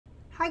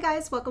Hi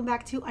guys, welcome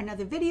back to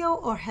another video,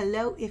 or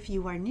hello if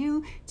you are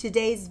new.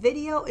 Today's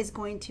video is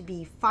going to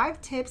be 5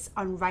 tips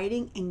on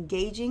writing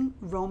engaging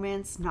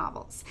romance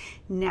novels.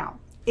 Now,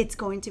 it's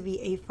going to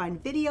be a fun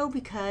video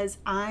because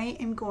I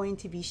am going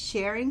to be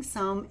sharing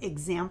some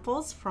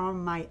examples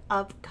from my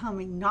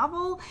upcoming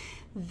novel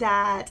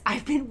that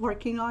I've been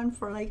working on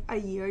for like a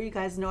year. You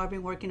guys know I've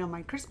been working on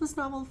my Christmas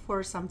novel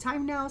for some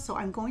time now, so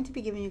I'm going to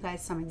be giving you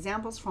guys some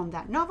examples from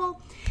that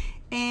novel.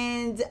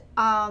 And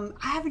I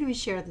haven't even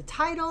shared the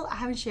title. I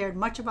haven't shared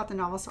much about the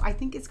novel, so I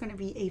think it's going to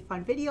be a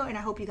fun video, and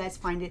I hope you guys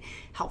find it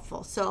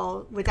helpful.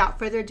 So without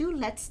further ado,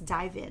 let's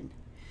dive in.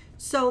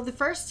 So the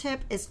first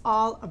tip is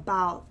all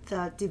about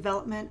the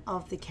development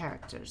of the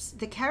characters.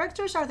 The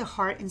characters are the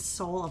heart and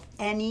soul of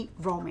any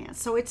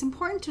romance, so it's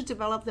important to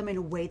develop them in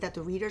a way that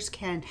the readers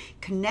can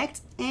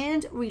connect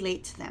and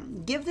relate to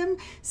them. Give them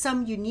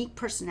some unique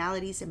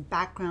personalities and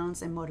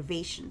backgrounds and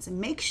motivations, and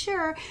make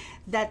sure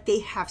that they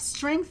have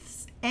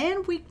strengths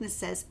and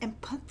weaknesses, and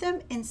put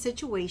them in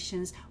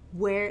situations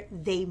where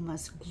they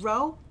must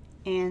grow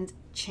and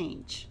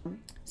change.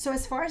 So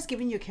as far as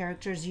giving your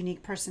characters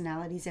unique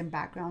personalities and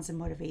backgrounds and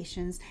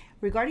motivations,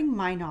 regarding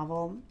my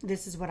novel,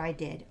 this is what I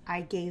did.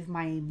 I gave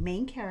my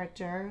main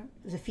character,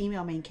 the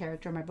female main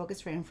character, my book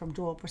is written from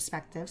dual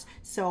perspectives.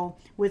 So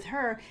with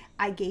her,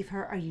 I gave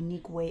her a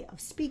unique way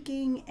of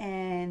speaking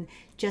and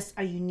just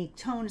a unique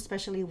tone,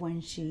 especially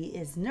when she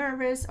is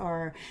nervous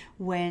or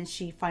when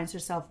she finds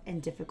herself in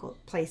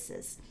difficult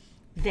places.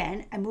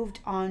 Then I moved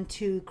on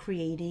to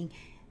creating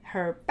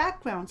her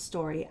background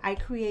story. I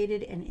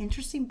created an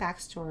interesting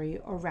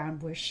backstory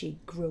around where she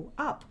grew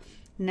up.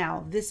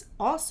 Now, this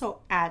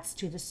also adds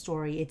to the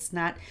story. It's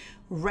not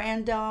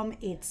random,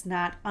 it's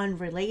not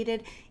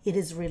unrelated. It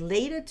is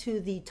related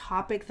to the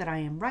topic that I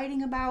am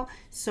writing about,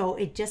 so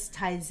it just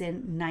ties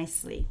in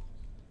nicely.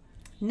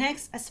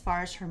 Next, as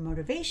far as her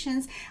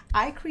motivations,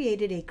 I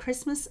created a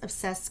Christmas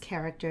obsessed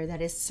character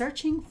that is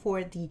searching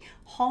for the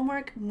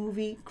Hallmark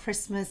movie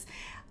Christmas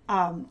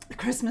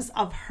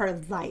of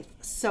her life.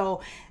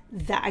 So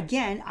that,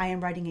 again, I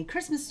am writing a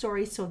Christmas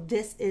story, so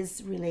this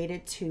is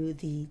related to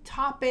the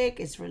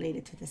topic, it's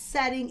related to the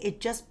setting. It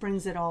just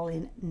brings it all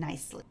in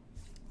nicely.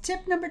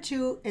 Tip number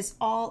 2 is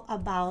all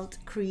about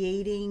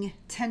creating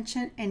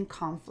tension and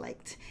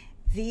conflict.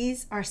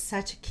 These are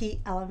such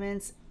key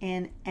elements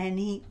in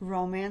any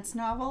romance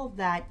novel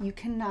that you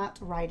cannot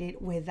write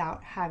it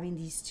without having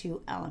these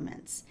 2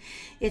 elements.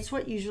 It's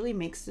what usually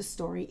makes the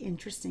story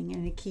interesting,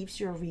 and it keeps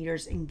your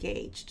readers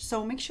engaged.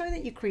 So make sure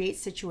that you create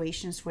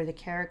situations where the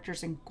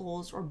characters and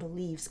goals or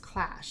beliefs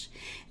clash.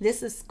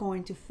 This is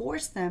going to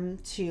force them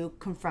to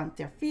confront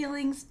their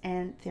feelings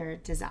and their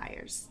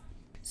desires.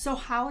 So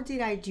how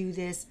did I do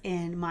this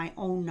in my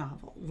own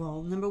novel?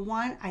 Well, number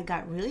 1, I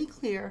got really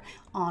clear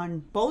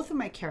on both of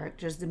my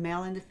characters, the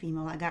male and the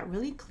female. I got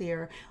really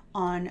clear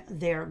on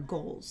their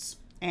goals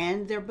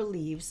and their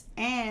beliefs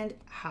and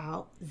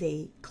how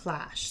they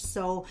clash.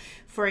 So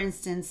for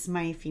instance,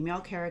 my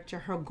female character,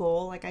 her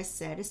goal, like I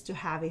said, is to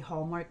have a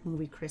Hallmark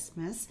movie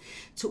Christmas,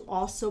 to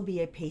also be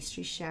a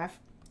pastry chef,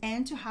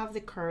 and to have the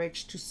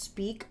courage to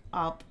speak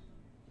up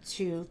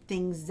to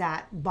things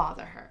that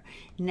bother her.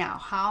 Now,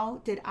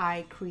 how did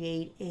I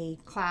create a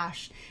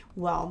clash?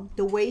 Well,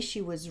 the way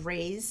she was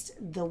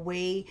raised, the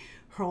way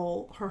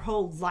her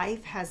whole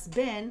life has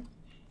been,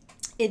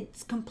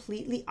 it's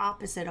completely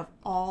opposite of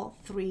all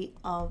 3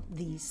 of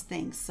these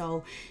things.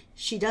 So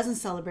she doesn't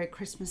celebrate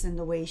Christmas in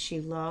the way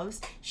she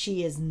loves.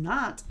 She is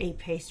not a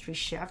pastry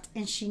chef,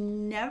 and she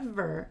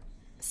never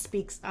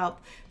speaks up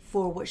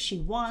for what she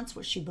wants,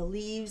 what she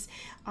believes,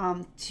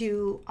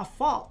 to a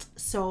fault.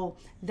 So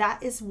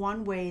that is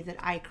one way that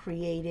I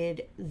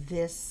created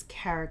this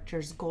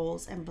character's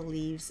goals and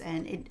beliefs,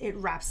 and it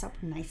wraps up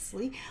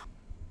nicely.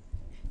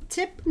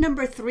 Tip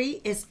number 3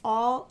 is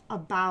all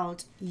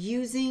about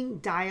using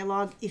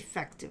dialogue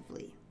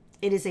effectively.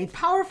 It is a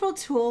powerful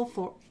tool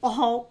for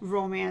all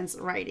romance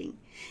writing.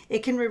 It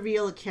can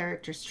reveal a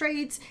character's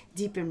traits,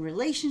 deepen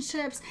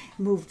relationships,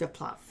 move the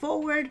plot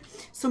forward.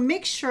 So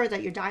make sure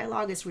that your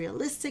dialogue is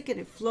realistic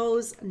and it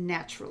flows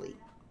naturally.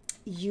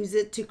 Use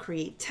it to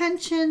create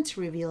tension,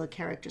 to reveal a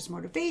character's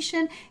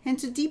motivation, and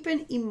to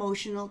deepen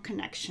emotional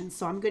connection.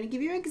 So I'm going to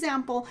give you an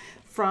example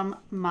from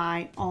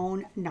my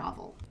own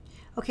novel.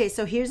 Okay,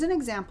 so here's an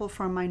example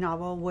from my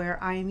novel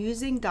where I am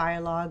using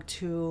dialogue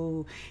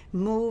to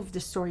move the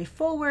story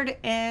forward,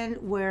 and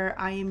where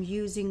I am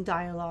using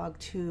dialogue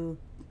to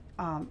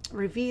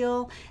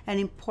reveal an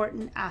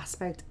important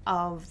aspect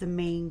of the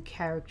main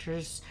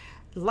character's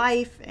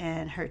life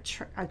and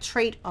a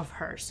trait of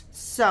hers.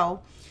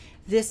 So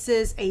this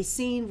is a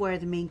scene where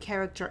the main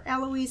character,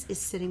 Eloise, is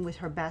sitting with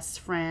her best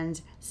friend,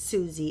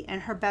 Susie,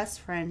 and her best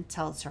friend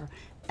tells her,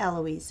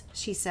 Eloise,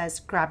 she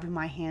says, grabbing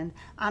my hand,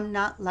 I'm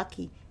not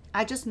lucky.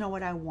 I just know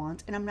what I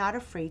want, and I'm not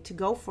afraid to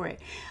go for it.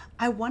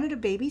 I wanted a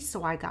baby,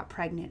 so I got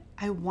pregnant.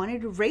 I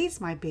wanted to raise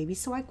my baby,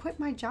 so I quit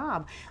my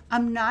job.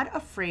 I'm not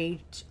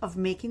afraid of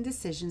making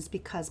decisions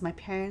because my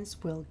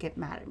parents will get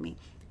mad at me.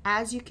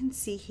 As you can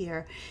see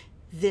here,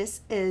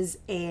 this is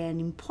an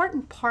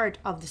important part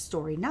of the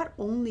story. Not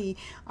only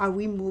are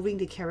we moving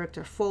the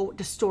character forward,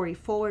 the story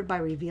forward, by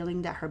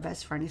revealing that her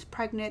best friend is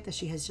pregnant, that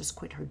she has just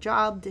quit her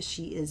job, that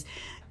she is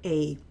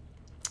a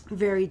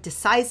very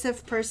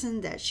decisive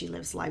person, that she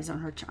lives life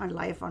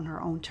on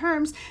her own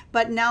terms,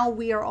 but now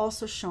we are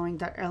also showing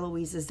that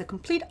Eloise is the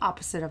complete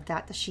opposite of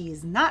that, that she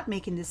is not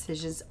making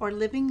decisions or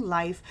living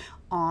life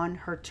on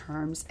her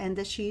terms, and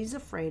that she's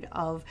afraid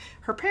of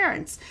her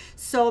parents.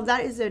 So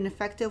that is an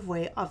effective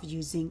way of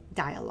using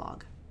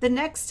dialogue. The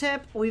next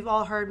tip we've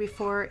all heard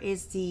before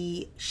is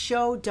the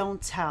show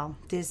don't tell.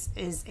 This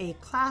is a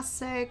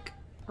classic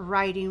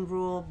writing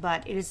rule,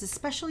 but it is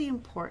especially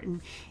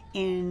important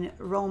in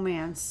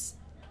romance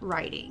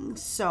writing.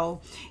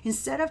 So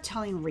instead of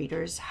telling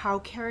readers how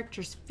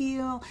characters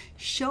feel,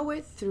 show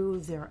it through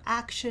their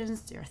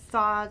actions, their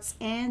thoughts,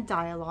 and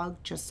dialogue,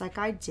 just like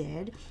I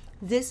did.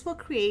 This will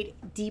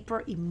create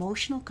deeper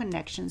emotional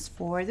connections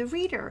for the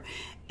reader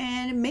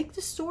and make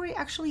the story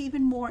actually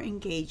even more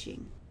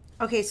engaging.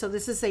 Okay, so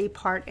this is a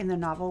part in the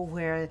novel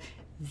where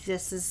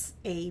this is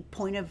a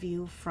point of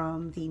view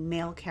from the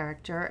male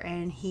character,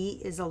 and he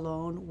is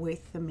alone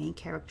with the main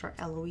character,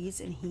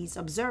 Eloise, and he's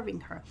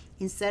observing her.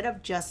 Instead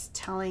of just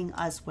telling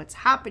us what's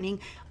happening,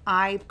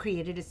 I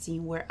created a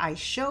scene where I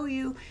show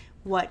you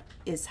what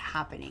is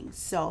happening.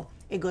 So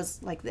it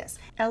goes like this.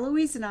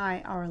 Eloise and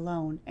I are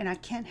alone, and I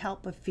can't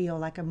help but feel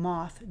like a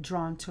moth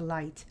drawn to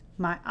light.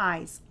 My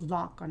eyes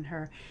lock on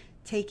her,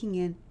 taking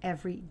in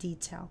every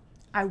detail.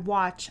 I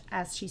watch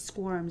as she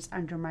squirms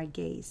under my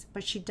gaze,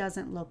 but she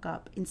doesn't look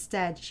up.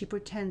 Instead, she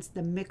pretends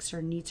the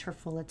mixer needs her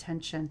full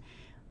attention.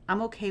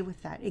 I'm okay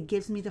with that. It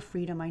gives me the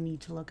freedom I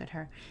need to look at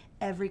her.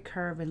 Every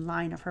curve and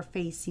line of her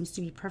face seems to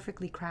be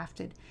perfectly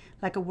crafted,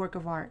 like a work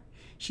of art.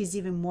 She's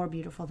even more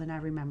beautiful than I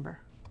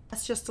remember.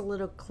 That's just a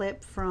little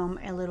clip from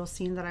a little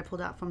scene that I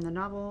pulled out from the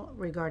novel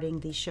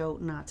regarding the show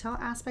not tell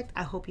aspect.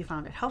 I hope you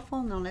found it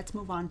helpful. Now let's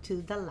move on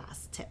to the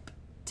last tip.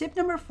 Tip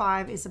number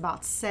 5 is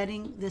about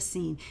setting the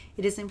scene.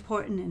 It is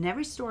important in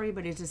every story,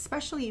 but it's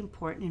especially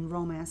important in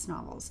romance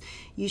novels.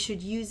 You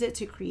should use it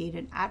to create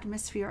an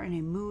atmosphere and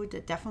a mood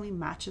that definitely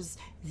matches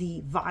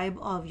the vibe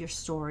of your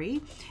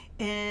story,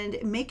 and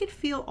make it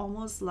feel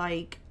almost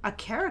like a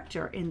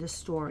character in the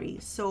story.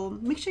 So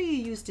make sure you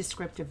use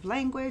descriptive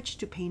language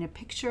to paint a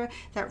picture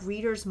that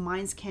readers'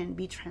 minds can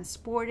be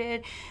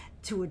transported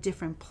to a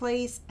different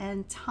place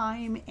and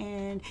time,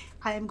 and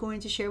I am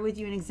going to share with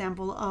you an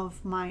example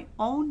of my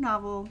own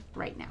novel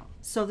right now.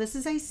 So this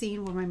is a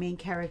scene where my main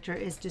character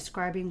is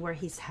describing where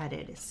he's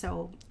headed.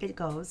 So it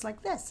goes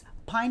like this.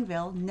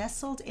 Pineville,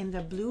 nestled in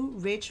the Blue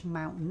Ridge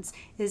Mountains,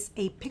 is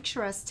a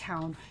picturesque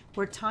town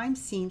where time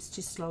seems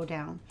to slow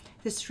down.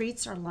 The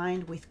streets are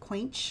lined with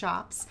quaint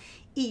shops,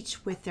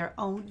 each with their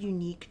own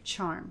unique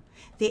charm.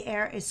 The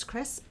air is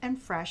crisp and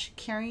fresh,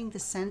 carrying the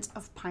scent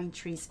of pine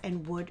trees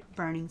and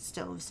wood-burning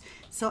stoves.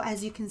 So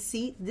as you can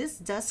see, this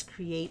does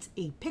create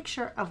a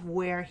picture of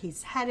where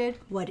he's headed,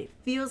 what it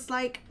feels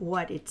like,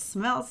 what it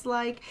smells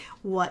like,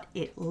 what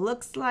it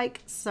looks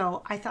like.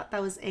 So I thought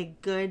that was a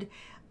good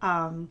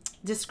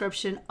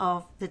description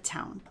of the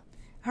town.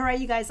 All right,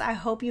 you guys, I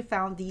hope you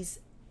found these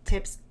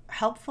tips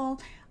helpful.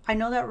 I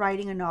know that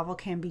writing a novel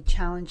can be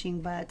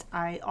challenging, but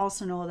I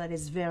also know that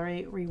it's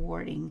very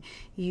rewarding.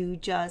 You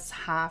just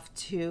have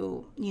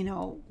to,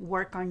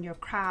 work on your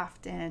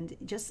craft and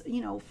just,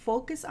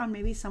 focus on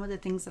maybe some of the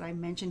things that I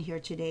mentioned here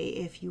today.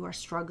 If you are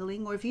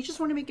struggling, or if you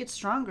just want to make it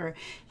stronger,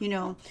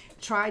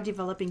 try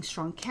developing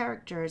strong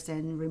characters,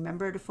 and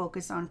remember to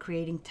focus on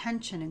creating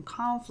tension and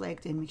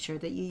conflict, and make sure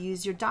that you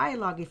use your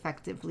dialogue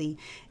effectively,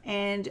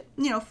 and,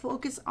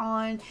 focus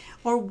on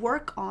or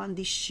work on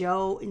the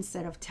show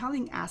instead of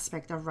telling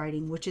aspect of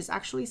writing, which is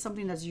actually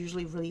something that's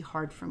usually really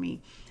hard for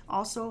me.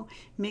 Also,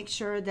 make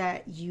sure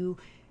that you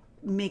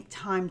make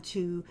time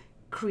to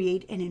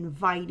create an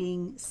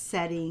inviting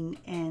setting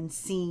and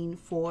scene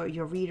for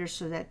your readers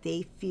so that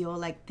they feel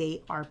like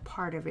they are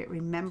part of it.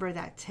 Remember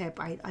that tip.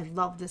 I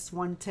love this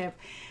one tip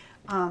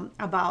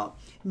about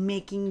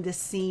making the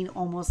scene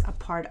almost a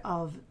part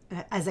of,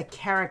 as a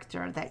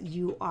character that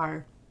you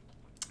are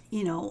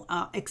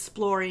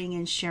exploring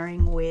and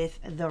sharing with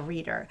the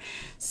reader.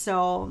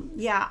 So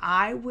yeah,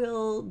 I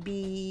will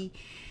be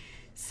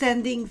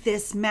sending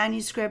this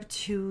manuscript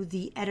to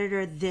the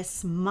editor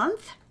this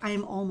month. I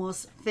am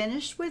almost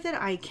finished with it.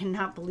 I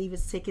cannot believe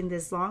it's taken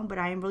this long, but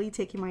I am really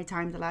taking my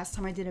time. The last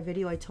time I did a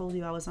video, I told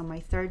you I was on my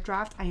 3rd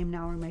draft. I am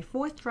now in my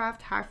 4th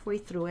draft, halfway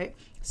through it.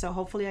 So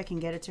hopefully I can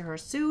get it to her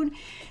soon.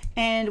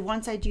 And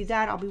once I do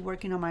that, I'll be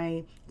working on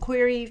my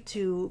query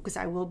because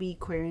I will be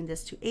querying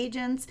this to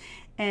agents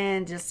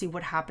and just see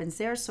what happens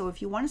there. So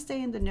if you want to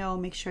stay in the know,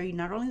 make sure you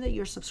not only that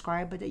you're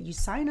subscribed, but that you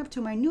sign up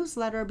to my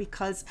newsletter,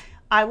 because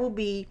I will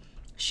be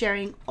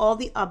sharing all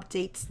the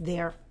updates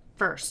there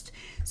first.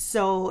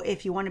 So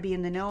if you want to be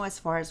in the know as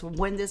far as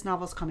when this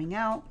novel is coming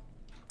out,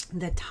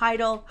 the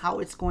title, how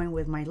it's going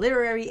with my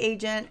literary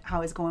agent,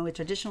 how it's going with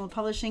traditional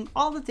publishing,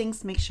 all the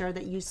things, make sure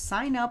that you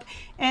sign up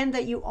and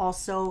that you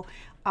also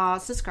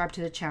subscribe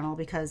to the channel,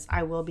 because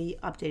I will be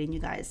updating you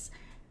guys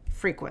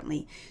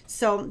frequently.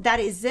 So that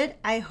is it.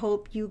 I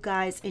hope you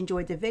guys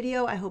enjoyed the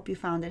video. I hope you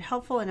found it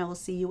helpful, and I will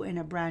see you in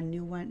a brand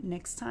new one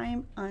next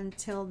time.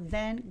 Until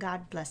then,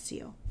 God bless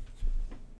you.